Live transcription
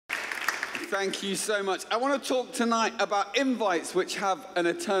Thank you so much. I want to talk tonight about invites which have an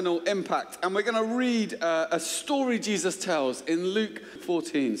eternal impact. And we're going to read a story Jesus tells in Luke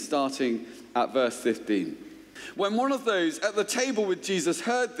 14, starting at verse 15. When one of those at the table with Jesus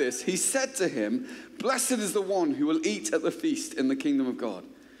heard this, he said to him, "Blessed is the one who will eat at the feast in the kingdom of God."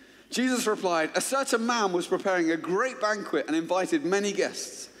 Jesus replied, "A certain man was preparing a great banquet and invited many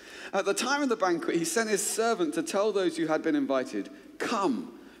guests. At the time of the banquet, he sent his servant to tell those who had been invited,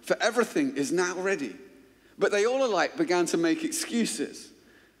 'Come, for everything is now ready.' But they all alike began to make excuses.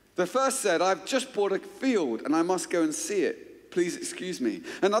 The first said, 'I've just bought a field and I must go and see it. Please excuse me.'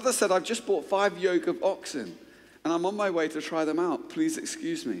 Another said, 'I've just bought 5 yoke of oxen and I'm on my way to try them out. Please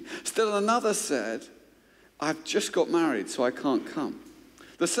excuse me.' Still another said, 'I've just got married, so I can't come.'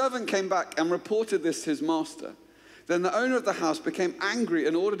 The servant came back and reported this to his master. Then the owner of the house became angry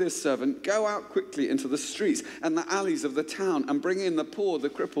and ordered his servant, 'Go out quickly into the streets and the alleys of the town and bring in the poor, the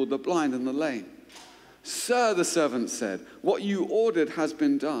crippled, the blind, and the lame.' 'Sir,' the servant said, 'what you ordered has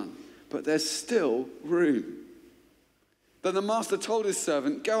been done, but there's still room.' Then the master told his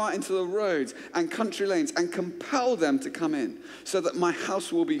servant, 'Go out into the roads and country lanes and compel them to come in, so that my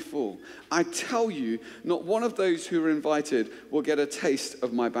house will be full. I tell you, not one of those who are invited will get a taste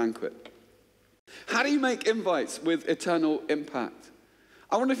of my banquet.'" How do you make invites with eternal impact?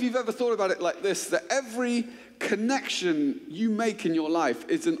 I wonder if you've ever thought about it like this, that every connection you make in your life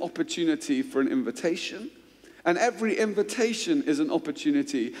is an opportunity for an invitation, and every invitation is an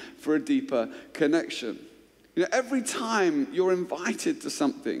opportunity for a deeper connection. You know, every time you're invited to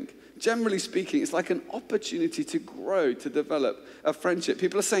something, generally speaking, it's like an opportunity to grow, to develop a friendship.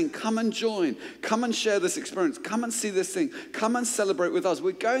 People are saying, "Come and join. Come and share this experience. Come and see this thing. Come and celebrate with us.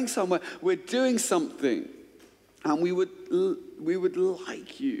 We're going somewhere. We're doing something. And we would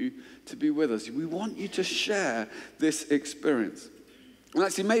like you to be with us. We want you to share this experience." And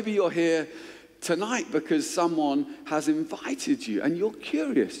actually, maybe you're here tonight because someone has invited you and you're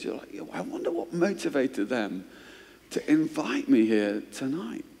curious. You're like, "I wonder what motivated them to invite me here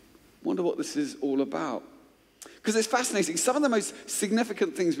tonight. Wonder what this is all about." Because it's fascinating. Some of the most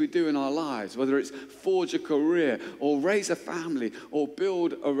significant things we do in our lives, whether it's forge a career or raise a family or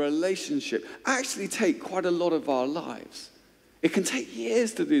build a relationship, actually take quite a lot of our lives. It can take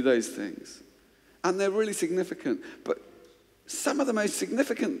years to do those things. And they're really significant. But some of the most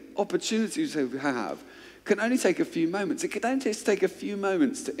significant opportunities we have can only take a few moments. It can only just take a few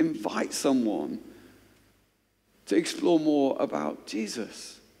moments to invite someone to explore more about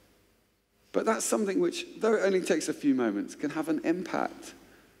Jesus. But that's something which, though it only takes a few moments, can have an impact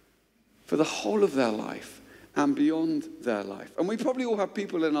for the whole of their life and beyond their life. And we probably all have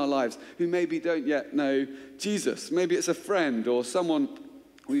people in our lives who maybe don't yet know Jesus. Maybe it's a friend or someone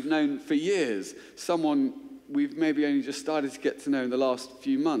we've known for years, someone we've maybe only just started to get to know in the last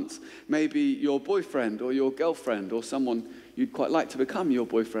few months. Maybe your boyfriend or your girlfriend or someone you'd quite like to become your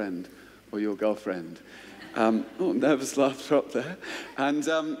boyfriend or your girlfriend. Nervous laugh drop there. And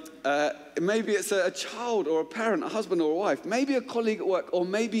maybe it's a child or a parent, a husband or a wife, maybe a colleague at work, or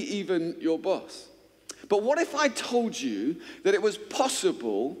maybe even your boss. But what if I told you that it was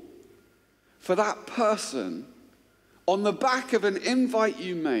possible for that person, on the back of an invite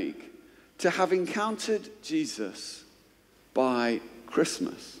you make, to have encountered Jesus by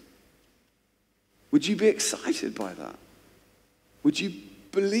Christmas? Would you be excited by that? Would you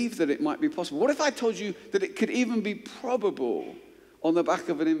believe that it might be possible? What if I told you that it could even be probable, on the back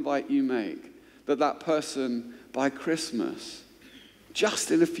of an invite you make, that that person by Christmas,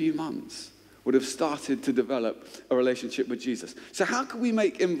 just in a few months, would have started to develop a relationship with Jesus? So how can we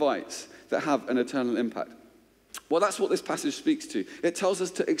make invites that have an eternal impact? Well, that's what this passage speaks to. It tells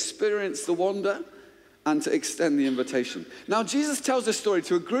us to experience the wonder and to extend the invitation. Now, Jesus tells this story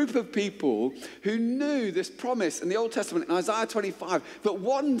to a group of people who knew this promise in the Old Testament, in Isaiah 25, that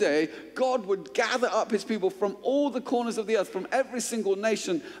one day God would gather up his people from all the corners of the earth, from every single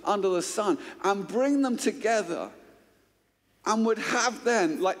nation under the sun, and bring them together, and would have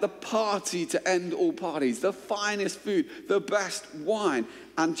then, like the party to end all parties, the finest food, the best wine,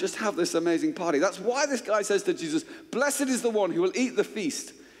 and just have this amazing party. That's why this guy says to Jesus, "Blessed is the one who will eat the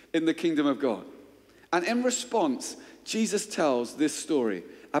feast in the kingdom of God." And in response, Jesus tells this story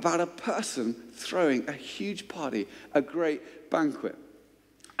about a person throwing a huge party, a great banquet.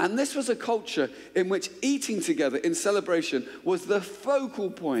 And this was a culture in which eating together in celebration was the focal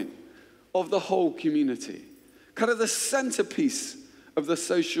point of the whole community, kind of the centerpiece of the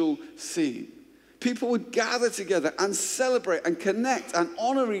social scene. People would gather together and celebrate and connect and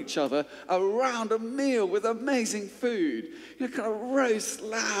honor each other around a meal with amazing food. You know, kind of roast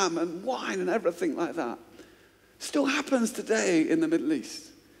lamb and wine and everything like that. Still happens today in the Middle East.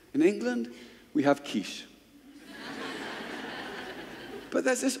 In England, we have quiche. But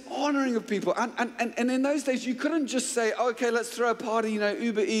there's this honoring of people. And in those days, you couldn't just say, oh, okay, let's throw a party,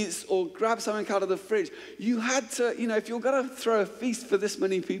 Uber Eats, or grab something out of the fridge. You had to, if you're going to throw a feast for this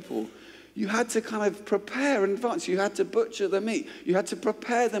many people, you had to kind of prepare in advance. You had to butcher the meat. You had to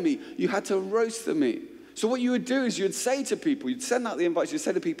prepare the meat. You had to roast the meat. So what you would do is you'd say to people, you'd send out the invites, you'd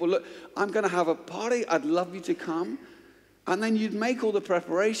say to people, look, I'm going to have a party. I'd love you to come. And then you'd make all the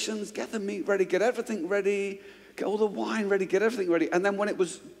preparations, get the meat ready, get everything ready, get all the wine ready, get everything ready. And then when it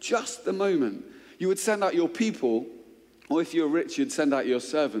was just the moment, you would send out your people, or if you're rich, you'd send out your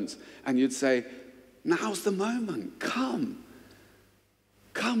servants, and you'd say, now's the moment, come.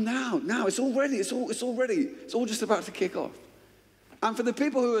 Come now, it's all ready, it's all ready. It's all just about to kick off. And for the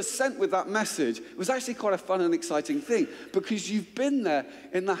people who were sent with that message, it was actually quite a fun and exciting thing, because you've been there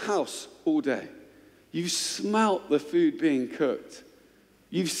in the house all day. You've smelt the food being cooked.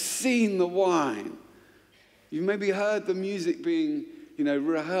 You've seen the wine. You've maybe heard the music being,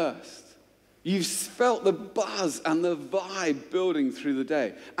 rehearsed. You've felt the buzz and the vibe building through the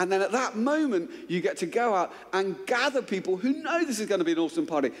day. And then at that moment, you get to go out and gather people who know this is going to be an awesome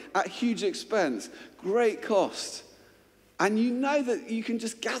party at huge expense, great cost. And you know that you can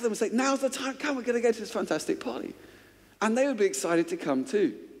just gather them and say, now's the time, come, we're going to go to this fantastic party. And they would be excited to come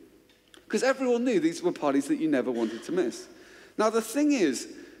too. Because everyone knew these were parties that you never wanted to miss. Now, the thing is,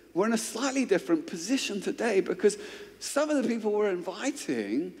 we're in a slightly different position today because some of the people we're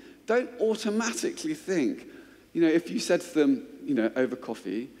inviting don't automatically think, if you said to them, over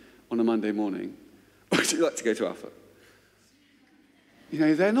coffee on a Monday morning, would you like to go to Alpha?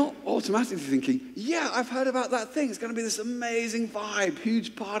 They're not automatically thinking, yeah, I've heard about that thing. It's going to be this amazing vibe,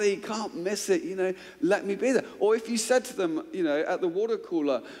 huge party, can't miss it, let me be there. Or if you said to them, at the water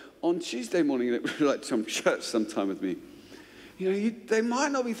cooler on Tuesday morning, would you like to come to church sometime with me? They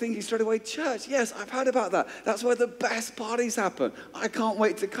might not be thinking straight away, church, yes, I've heard about that. That's where the best parties happen. I can't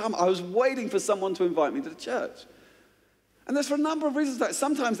wait to come. I was waiting for someone to invite me to the church. And there's for a number of reasons that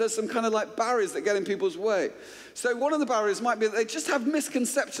sometimes there's some kind of barriers that get in people's way. So one of the barriers might be that they just have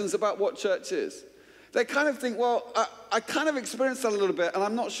misconceptions about what church is. They kind of think, well, I kind of experienced that a little bit, and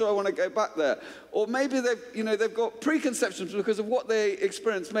I'm not sure I want to go back there. Or maybe they've got preconceptions because of what they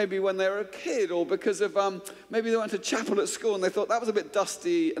experienced maybe when they were a kid, or because of maybe they went to chapel at school and they thought that was a bit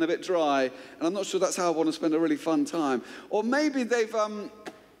dusty and a bit dry, and I'm not sure that's how I want to spend a really fun time. Or maybe they've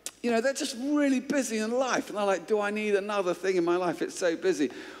they're just really busy in life, and they're like, do I need another thing in my life? It's so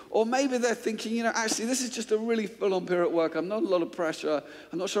busy. Or maybe they're thinking, actually, this is just a really full-on period at work. I'm not a lot of pressure.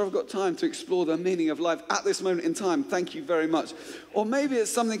 I'm not sure I've got time to explore the meaning of life at this moment in time. Thank you very much. Or maybe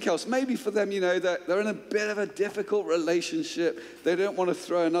it's something else. Maybe for them, they're in a bit of a difficult relationship. They don't want to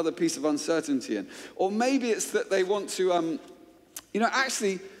throw another piece of uncertainty in. Or maybe it's that they want to,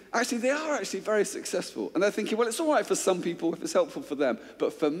 Actually, they are actually very successful. And they're thinking, well, it's all right for some people if it's helpful for them.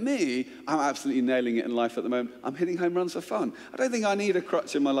 But for me, I'm absolutely nailing it in life at the moment. I'm hitting home runs for fun. I don't think I need a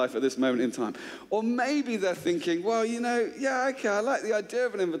crutch in my life at this moment in time. Or maybe they're thinking, well, yeah, okay, I like the idea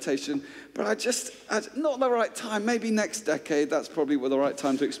of an invitation, but not the right time. Maybe next decade, that's probably the right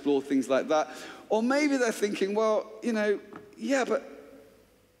time to explore things like that. Or maybe they're thinking, well, yeah, but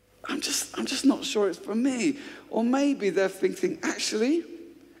I'm just not sure it's for me. Or maybe they're thinking, actually,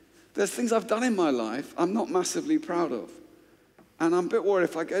 there's things I've done in my life I'm not massively proud of. And I'm a bit worried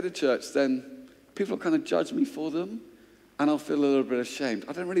if I go to church, then people will kind of judge me for them, and I'll feel a little bit ashamed.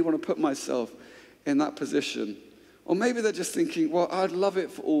 I don't really want to put myself in that position. Or maybe they're just thinking, well, I'd love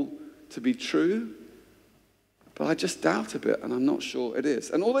it for all to be true, but I just doubt a bit, and I'm not sure it is.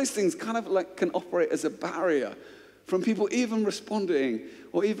 And all those things kind of can operate as a barrier from people even responding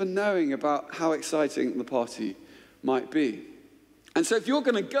or even knowing about how exciting the party might be. And so if you're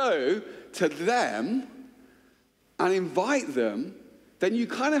going to go to them and invite them, then you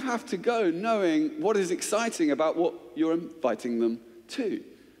kind of have to go knowing what is exciting about what you're inviting them to.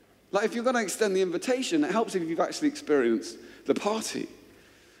 Like if you're going to extend the invitation, it helps if you've actually experienced the party.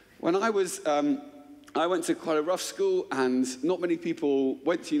 When I went to quite a rough school, and not many people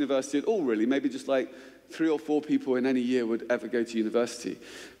went to university at all, really. Maybe just 3 or 4 people in any year would ever go to university.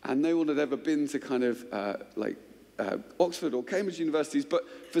 And no one had ever been to kind of Oxford or Cambridge universities, but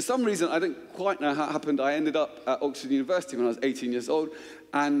for some reason, I don't quite know how it happened. I ended up at Oxford University when I was 18 years old,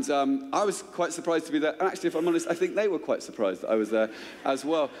 and I was quite surprised to be there. And actually, if I'm honest, I think they were quite surprised that I was there as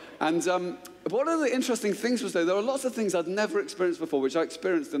well. And one of the interesting things was, though, there were lots of things I'd never experienced before, which I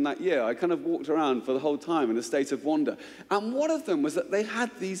experienced in that year. I kind of walked around for the whole time in a state of wonder. And one of them was that they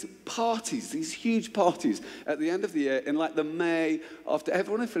had these parties, these huge parties at the end of the year in like the May after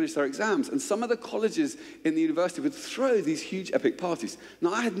everyone had finished their exams. And some of the colleges in the university would throw these huge epic parties.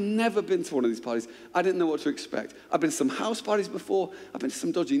 Now, I had never been to one of these parties. I didn't know what to expect. I've been to some house parties before. I've been to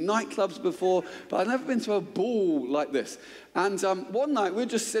some dodgy nightclubs before. But I'd never been to a ball like this. And one night, we were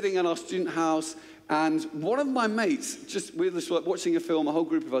just sitting in our student house, and one of my mates, we were just watching a film, a whole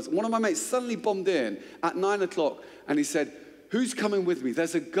group of us, one of my mates suddenly bombed in at 9 o'clock, and he said, "Who's coming with me?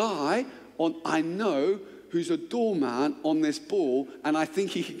 There's a guy I know who's a doorman on this ball, and I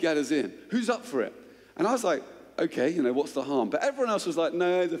think he could get us in. Who's up for it?" And I was like, okay, what's the harm? But everyone else was like,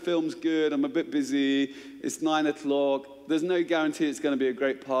 no, the film's good, I'm a bit busy, it's 9 o'clock, there's no guarantee it's going to be a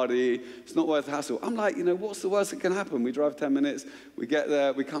great party, it's not worth the hassle. I'm like, what's the worst that can happen? We drive 10 minutes, we get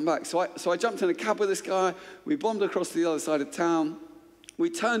there, we come back. So I jumped in a cab with this guy, we bombed across to the other side of town,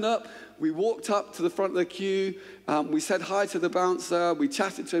 we turned up, we walked up to the front of the queue, we said hi to the bouncer, we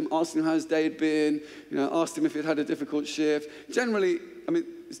chatted to him, asked him how his day had been, asked him if he'd had a difficult shift. Generally,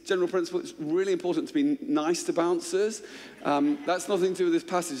 it's general principle, it's really important to be nice to bouncers. That's nothing to do with this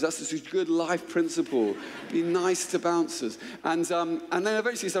passage, that's just a good life principle. Be nice to bouncers. And then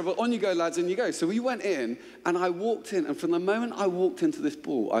eventually he said, well, on you go, lads, and you go. So we went in, and I walked in, and from the moment I walked into this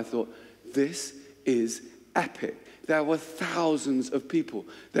ball, I thought, this is epic. There were thousands of people.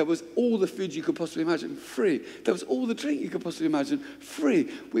 There was all the food you could possibly imagine, free. There was all the drink you could possibly imagine,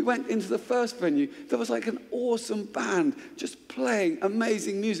 free. We went into the first venue. There was like an awesome band just playing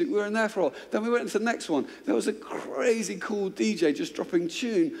amazing music. We were in there for a while. Then we went into the next one. There was a crazy cool DJ just dropping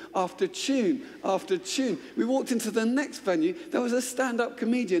tune after tune after tune. We walked into the next venue. There was a stand-up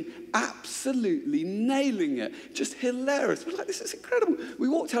comedian absolutely nailing it. Just hilarious. We're like, this is incredible. We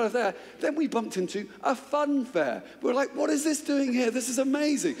walked out of there. Then we bumped into a fun fair. We were like, what is this doing here? This is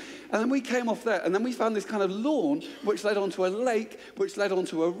amazing. And then we came off there, and then we found this kind of lawn, which led onto a lake, which led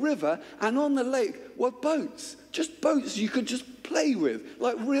onto a river, and on the lake were boats. Just boats you could just play with,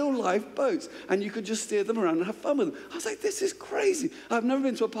 like real-life boats. And you could just steer them around and have fun with them. I was like, this is crazy. I've never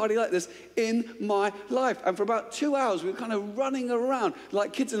been to a party like this in my life. And for about 2 hours, we were kind of running around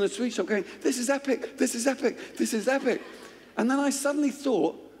like kids in a sweet shop going, this is epic, this is epic, this is epic. And then I suddenly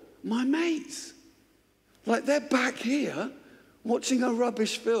thought, my mates, like they're back here watching a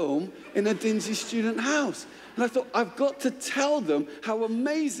rubbish film in a dingy student house. And I thought, I've got to tell them how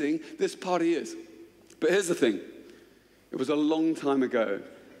amazing this party is. But here's the thing. It was a long time ago.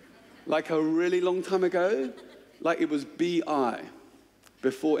 Like a really long time ago. Like it was BI,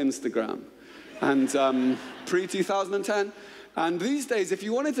 before Instagram. And pre-2010. And these days, if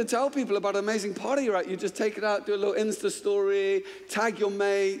you wanted to tell people about an amazing party you're at, you just take it out, do a little Insta story, tag your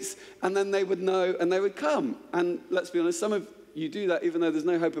mates, and then they would know and they would come. And let's be honest, some of you do that even though there's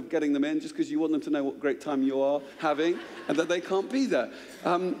no hope of getting them in, just because you want them to know what great time you are having and that they can't be there.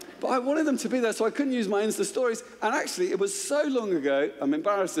 But I wanted them to be there, so I couldn't use my Insta stories. And actually, it was so long ago, I'm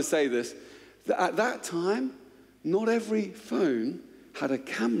embarrassed to say this, that at that time, not every phone had a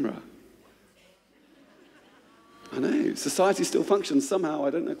camera. I know, society still functions somehow, I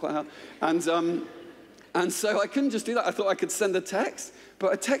don't know quite how. And so I couldn't just do that. I thought I could send a text,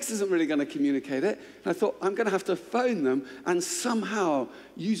 but a text isn't really going to communicate it. And I thought, I'm going to have to phone them and somehow,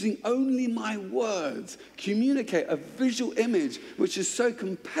 using only my words, communicate a visual image which is so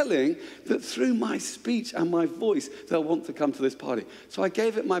compelling that through my speech and my voice, they'll want to come to this party. So I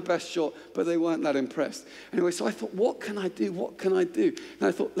gave it my best shot, but they weren't that impressed. Anyway, so I thought, what can I do? What can I do? And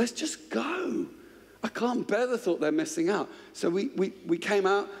I thought, let's just go. I can't bear the thought they're missing out. So we came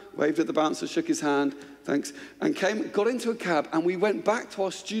out, waved at the bouncer, shook his hand, thanks, and got into a cab, and we went back to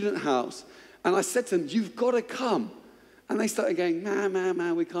our student house. And I said to them, you've got to come. And they started going,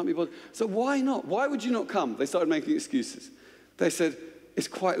 man, we can't be bothered. So why not? Why would you not come? They started making excuses. They said, it's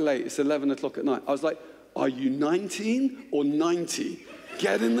quite late. It's 11 o'clock at night. I was like, are you 19 or 90?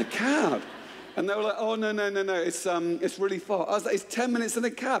 Get in the cab. And they were like, oh, no, it's really far. I was like, it's 10 minutes in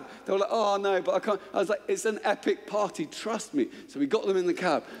a cab. They were like, oh, no, but I can't. I was like, it's an epic party, trust me. So we got them in the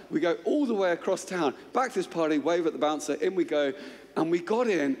cab. We go all the way across town, back to this party, wave at the bouncer, in we go. And we got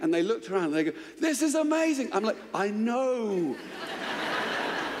in, and they looked around, and they go, this is amazing. I'm like, I know.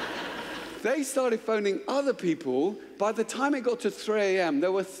 They started phoning other people. By the time it got to 3 a.m.,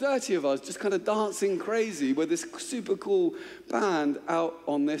 there were 30 of us just kind of dancing crazy with this super cool band out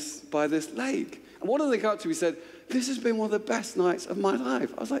on by this lake. And one of them came up to me and said, this has been one of the best nights of my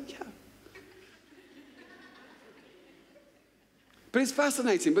life. I was like, yeah. But it's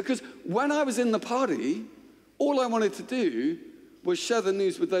fascinating because when I was in the party, all I wanted to do was share the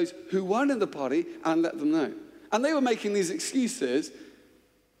news with those who weren't in the party and let them know. And they were making these excuses,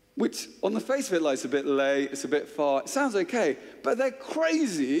 which on the face of it, like, it's a bit late, it's a bit far, it sounds okay, but they're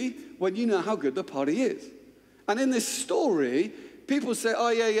crazy when you know how good the party is. And in this story, people say, oh,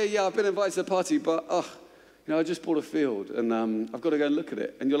 yeah, I've been invited to the party, but, I just bought a field, and I've got to go and look at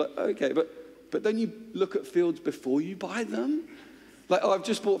it. And you're like, okay, but don't you look at fields before you buy them? Like, I've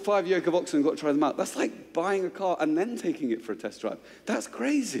just bought 5 yoke of oxen and got to try them out. That's like buying a car and then taking it for a test drive. That's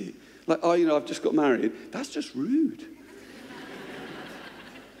crazy. Like, I've just got married. That's just rude.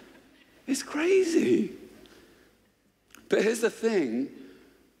 It's crazy. But here's the thing.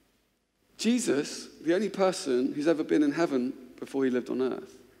 Jesus, the only person who's ever been in heaven before he lived on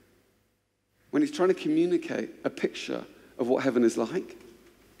earth, when he's trying to communicate a picture of what heaven is like,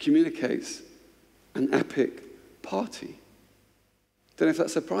 communicates an epic party. Don't know if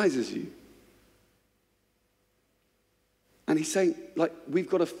that surprises you. And he's saying, like, we've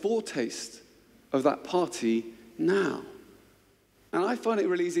got a foretaste of that party now. And I find it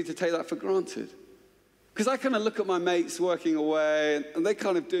really easy to take that for granted. Because I kind of look at my mates working away, and they're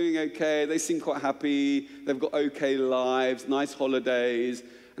kind of doing okay. They seem quite happy. They've got okay lives, nice holidays.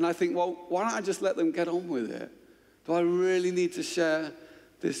 And I think, well, why don't I just let them get on with it? Do I really need to share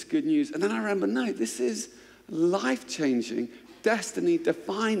this good news? And then I remember, no, this is life-changing,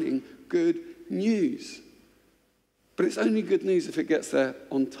 destiny-defining good news. But it's only good news if it gets there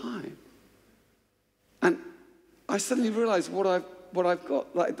on time. And I suddenly realized what I've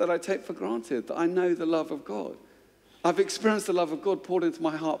got, like, that I take for granted, that I know the love of God. I've experienced the love of God poured into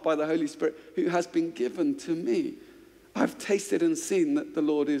my heart by the Holy Spirit who has been given to me. I've tasted and seen that the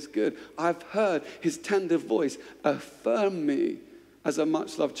Lord is good. I've heard his tender voice affirm me as a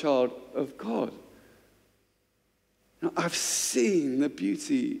much-loved child of God. Now, I've seen the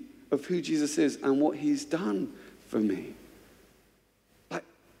beauty of who Jesus is and what he's done for me.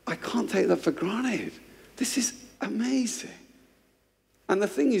 I can't take that for granted. This is amazing. And the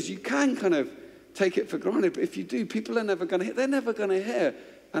thing is, you can kind of take it for granted, but if you do, people are never going to hear. They're never going to hear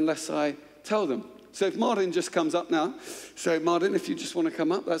unless I tell them. So if Martin just comes up now. So Martin, if you just want to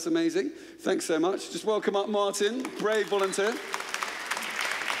come up, that's amazing. Thanks so much. Just welcome up Martin, brave volunteer.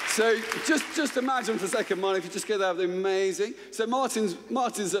 So just imagine for a second, Martin, if you just go there, that'd be amazing. So Martin's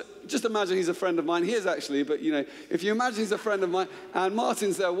just imagine he's a friend of mine. He is actually, but if you imagine he's a friend of mine, and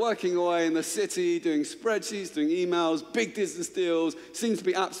Martin's there working away in the city, doing spreadsheets, doing emails, big business deals, seems to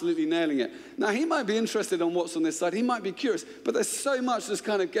be absolutely nailing it. Now, he might be interested on what's on this side. He might be curious, but there's so much that's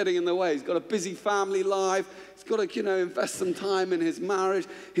kind of getting in the way. He's got a busy family life. He's got to, invest some time in his marriage.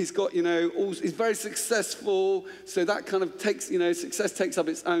 He's got, he's very successful. So that kind of takes, success takes up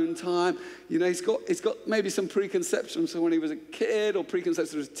its own time. He's got maybe some preconceptions from when he was a kid, or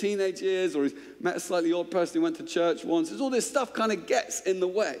preconceptions of his teenage years, or he's met a slightly odd person who went to church once. There's all this stuff kind of gets in the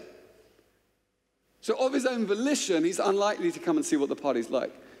way. So of his own volition, he's unlikely to come and see what the party's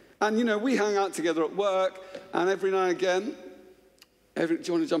like. And, we hang out together at work, and every now and again, do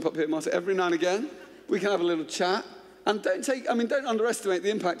you want to jump up here, Martin? Every now and again, we can have a little chat. And don't underestimate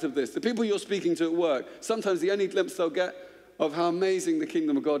the impact of this. The people you're speaking to at work, sometimes the only glimpse they'll get of how amazing the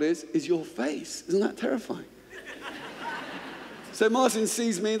kingdom of God is your face. Isn't that terrifying? So Martin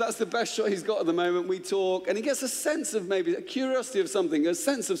sees me, that's the best shot he's got at the moment. We talk, and he gets a sense of maybe a curiosity of something, a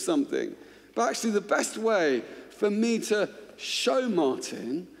sense of something. But actually the best way for me to show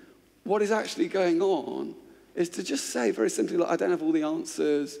Martin what is actually going on is to just say very simply, like, I don't have all the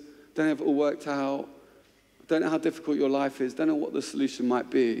answers, don't have it all worked out, don't know how difficult your life is, don't know what the solution might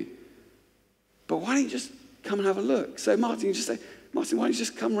be. But why don't you just come and have a look? So Martin, you just say, Martin, why don't you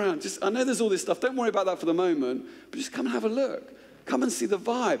just come around? I know there's all this stuff, don't worry about that for the moment, but just come and have a look. Come and see the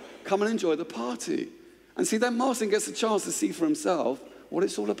vibe, come and enjoy the party. And see, then Martin gets a chance to see for himself what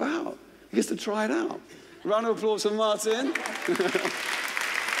it's all about. He gets to try it out. Round of applause for Martin.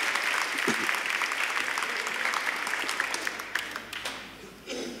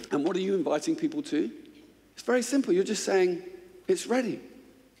 And what are you inviting people to? It's very simple. You're just saying, it's ready.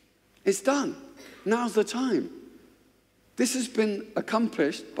 It's done. Now's the time. This has been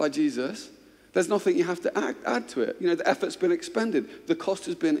accomplished by Jesus. There's nothing you have to add to it. The effort's been expended. The cost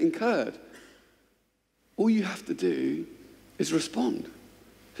has been incurred. All you have to do is respond.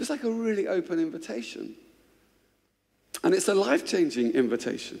 It's like a really open invitation. And it's a life-changing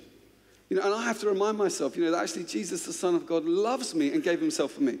invitation. And I have to remind myself, that actually Jesus, the Son of God, loves me and gave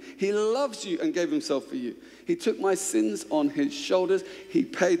himself for me. He loves you and gave himself for you. He took my sins on his shoulders. He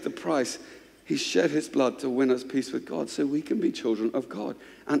paid the price. He shed his blood to win us peace with God so we can be children of God.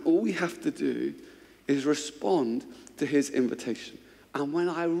 And all we have to do is respond to his invitation. And when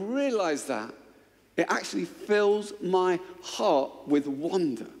I realize that, It actually fills my heart with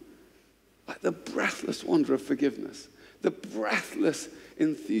wonder, like the breathless wonder of forgiveness, the breathless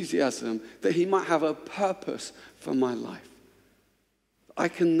enthusiasm that he might have a purpose for my life. I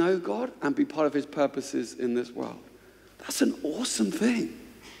can know God and be part of his purposes in this world. That's an awesome thing.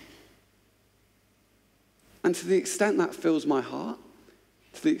 And to the extent that fills my heart,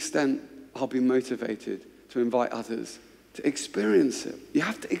 to the extent I'll be motivated to invite others to experience it. You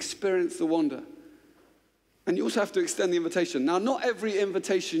have to experience the wonder. And you also have to extend the invitation. Now, not every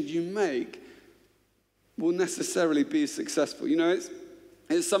invitation you make will necessarily be successful. You know,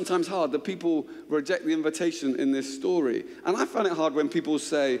 it's sometimes hard that people reject the invitation in this story. And I find it hard when people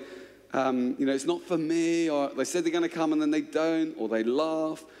say, it's not for me, or they say they're going to come and then they don't, or they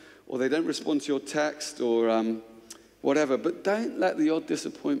laugh, or they don't respond to your text, or whatever. But don't let the odd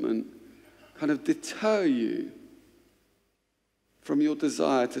disappointment kind of deter you from your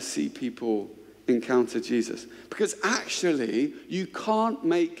desire to see people encounter Jesus. Because actually, you can't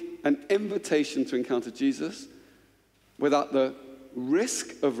make an invitation to encounter Jesus without the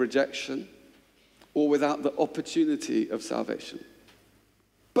risk of rejection or without the opportunity of salvation.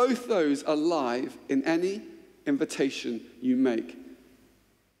 Both those are live in any invitation you make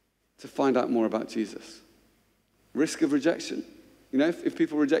to find out more about Jesus. Risk of rejection. You know, if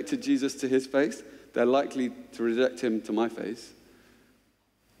people rejected Jesus to his face, they're likely to reject him to my face.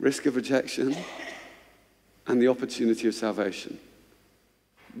 Risk of rejection and the opportunity of salvation.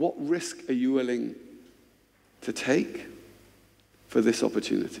 What risk are you willing to take for this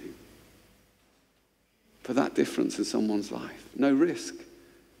opportunity? For that difference in someone's life? No risk,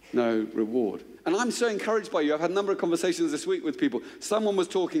 no reward. And I'm so encouraged by you. I've had a number of conversations this week with people. Someone was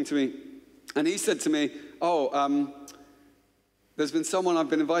talking to me, and he said to me, there's been someone I've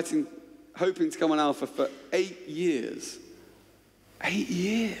been inviting, hoping to come on Alpha for 8 years. 8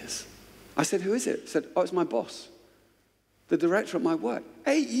 years. I said, who is it? He said, it's my boss, the director at my work.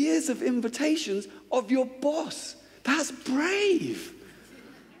 8 years of invitations of your boss. That's brave.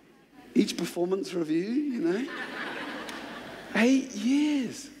 Each performance review, you know. 8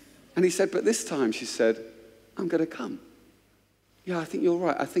 years. And he said, but this time, she said, I'm going to come. Yeah, I think you're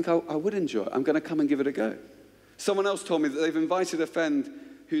right. I think I would enjoy it. I'm going to come and give it a go. Someone else told me that they've invited a friend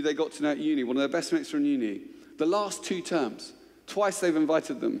who they got to know at uni, one of their best mates from uni, the last 2 terms. Twice they've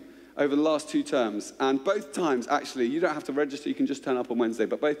invited them over the last 2 terms. And both times, actually, you don't have to register. You can just turn up on Wednesday.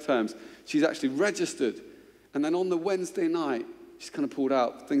 But both times, she's actually registered. And then on the Wednesday night, she's kind of pulled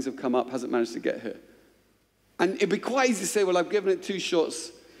out. Things have come up, hasn't managed to get here. And it'd be quite easy to say, well, I've given it 2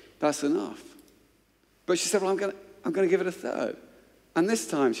 shots. That's enough. But she said, well, I'm going to give it a third. And this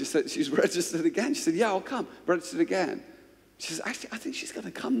time, she said, she's registered again. She said, yeah, I'll come. Registered again. She says, actually, I think she's going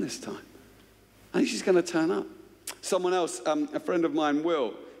to come this time. I think she's going to turn up. Someone else, a friend of mine,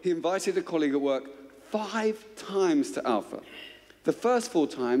 Will, he invited a colleague at work 5 times to Alpha. The first 4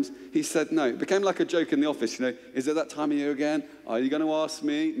 times, he said no. It became like a joke in the office, you know. Is it that time of year again? Are you going to ask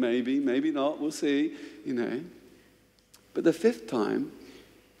me? Maybe, maybe not. We'll see, you know. But the 5th time,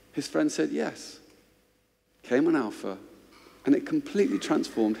 his friend said yes. Came on Alpha, and it completely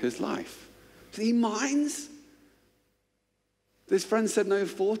transformed his life. So he minds? This friend said no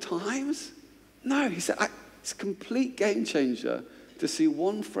 4 times? No, he said, it's a complete game changer to see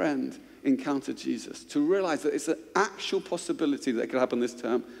one friend encounter Jesus, to realize that it's an actual possibility that could happen this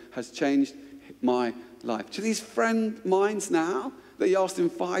term has changed my life. To these friend minds now that you asked him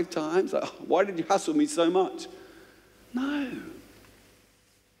 5 times, like, why did you hassle me so much? No.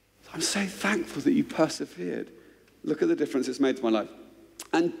 I'm so thankful that you persevered. Look at the difference it's made to my life.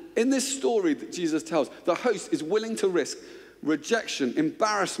 And in this story that Jesus tells, the host is willing to risk rejection,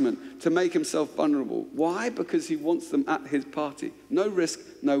 embarrassment, to make himself vulnerable. Why? Because he wants them at his party. No risk,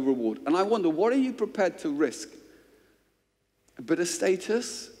 no reward. And I wonder, what are you prepared to risk? A bit of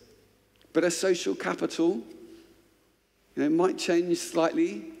status? A bit of social capital? You know, it might change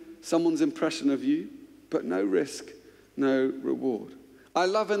slightly someone's impression of you, but no risk, no reward. I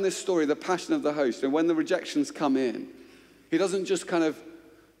love in this story the passion of the host. And when the rejections come in, he doesn't just kind of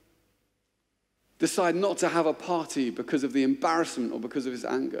decide not to have a party because of the embarrassment or because of his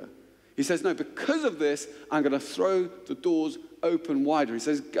anger. He says, no, because of this, I'm going to throw the doors open wider. He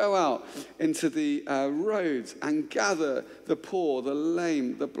says, go out into the roads and gather the poor, the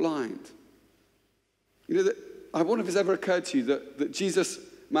lame, the blind. You know, I wonder if it's ever occurred to you that Jesus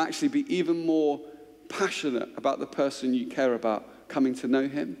might actually be even more passionate about the person you care about coming to know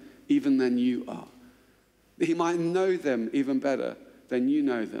him even than you are. That he might know them even better than you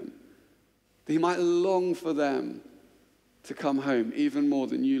know them. He might long for them to come home even more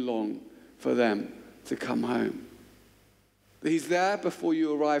than you long for them to come home. He's there before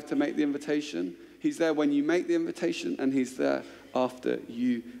you arrive to make the invitation. He's there when you make the invitation, and he's there after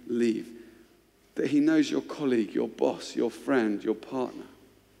you leave. That he knows your colleague, your boss, your friend, your partner.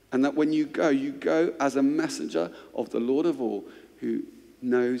 And that when you go as a messenger of the Lord of all, who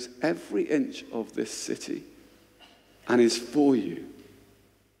knows every inch of this city and is for you.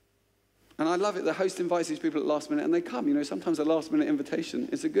 And I love it. The host invites these people at the last minute, and they come. You know, sometimes a last-minute invitation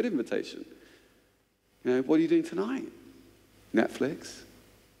is a good invitation. You know, what are you doing tonight? Netflix.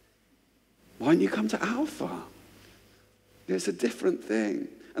 Why don't you come to Alpha? It's a different thing.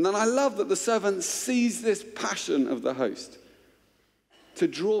 And then I love that the servant sees this passion of the host to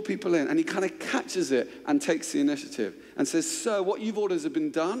draw people in, and he kind of catches it and takes the initiative and says, "Sir, what you've ordered has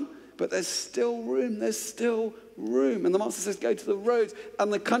been done, but there's still room, there's still room." And the master says, "Go to the roads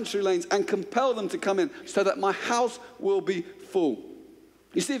and the country lanes and compel them to come in so that my house will be full."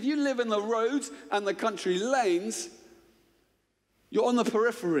 You see, if you live in the roads and the country lanes, you're on the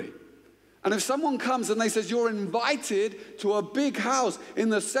periphery. And if someone comes and they says, "You're invited to a big house in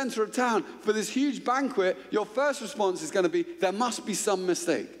the center of town for this huge banquet," your first response is going to be, "There must be some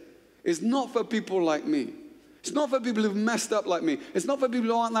mistake. It's not for people like me. It's not for people who've messed up like me. It's not for people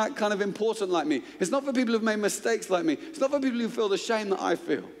who aren't that kind of important like me. It's not for people who've made mistakes like me. It's not for people who feel the shame that I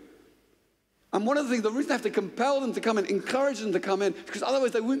feel." And one of the things, the reason I have to compel them to come in, encourage them to come in, because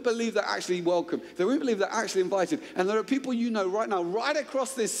otherwise they wouldn't believe they're actually welcome. They wouldn't believe they're actually invited. And there are people you know right now, right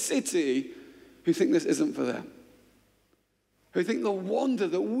across this city, who think this isn't for them. Who think the wonder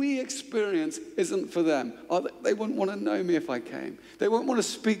that we experience isn't for them. They wouldn't want to know me if I came. They wouldn't want to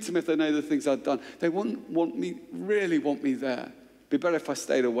speak to me if they know the things I've done. They wouldn't really want me there. It'd be better if I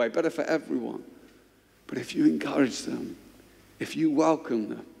stayed away, better for everyone. But if you encourage them, if you welcome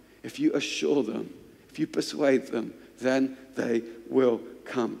them, if you assure them, if you persuade them, then they will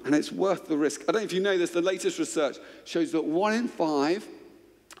come. And it's worth the risk. I don't know if you know this, the latest research shows that 1 in 5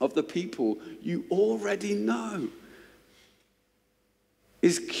 of the people you already know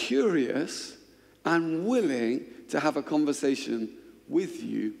is curious and willing to have a conversation with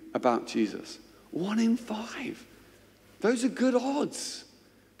you about Jesus. 1 in 5. Those are good odds.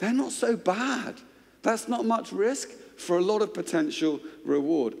 They're not so bad. That's not much risk for a lot of potential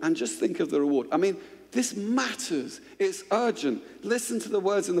reward. And just think of the reward. I mean, this matters. It's urgent. Listen to the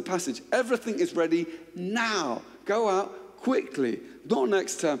words in the passage. Everything is ready now. Go out quickly. Not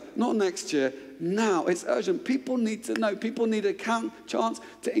next term, not next year. Now. It's urgent. People need to know. People need a chance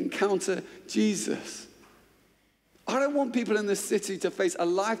to encounter Jesus. I don't want people in this city to face a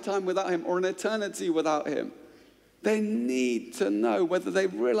lifetime without him or an eternity without him. They need to know whether they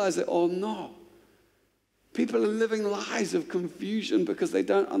realize it or not. People are living lives of confusion because they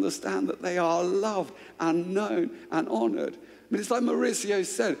don't understand that they are loved and known and honored. I mean, it's like Mauricio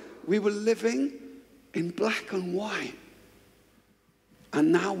said, we were living in black and white.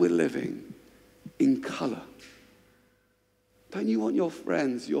 And now we're living in color. Don't you want your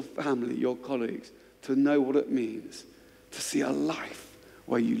friends, your family, your colleagues to know what it means to see a life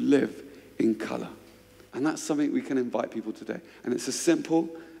where you live in color? And that's something we can invite people today. And it's as simple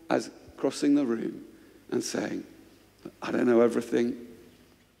as crossing the room and saying, I don't know everything,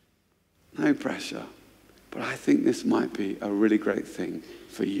 no pressure, but I think this might be a really great thing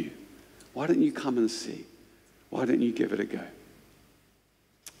for you. Why don't you come and see? Why don't you give it a go?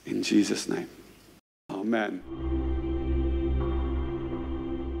 In Jesus' name, amen.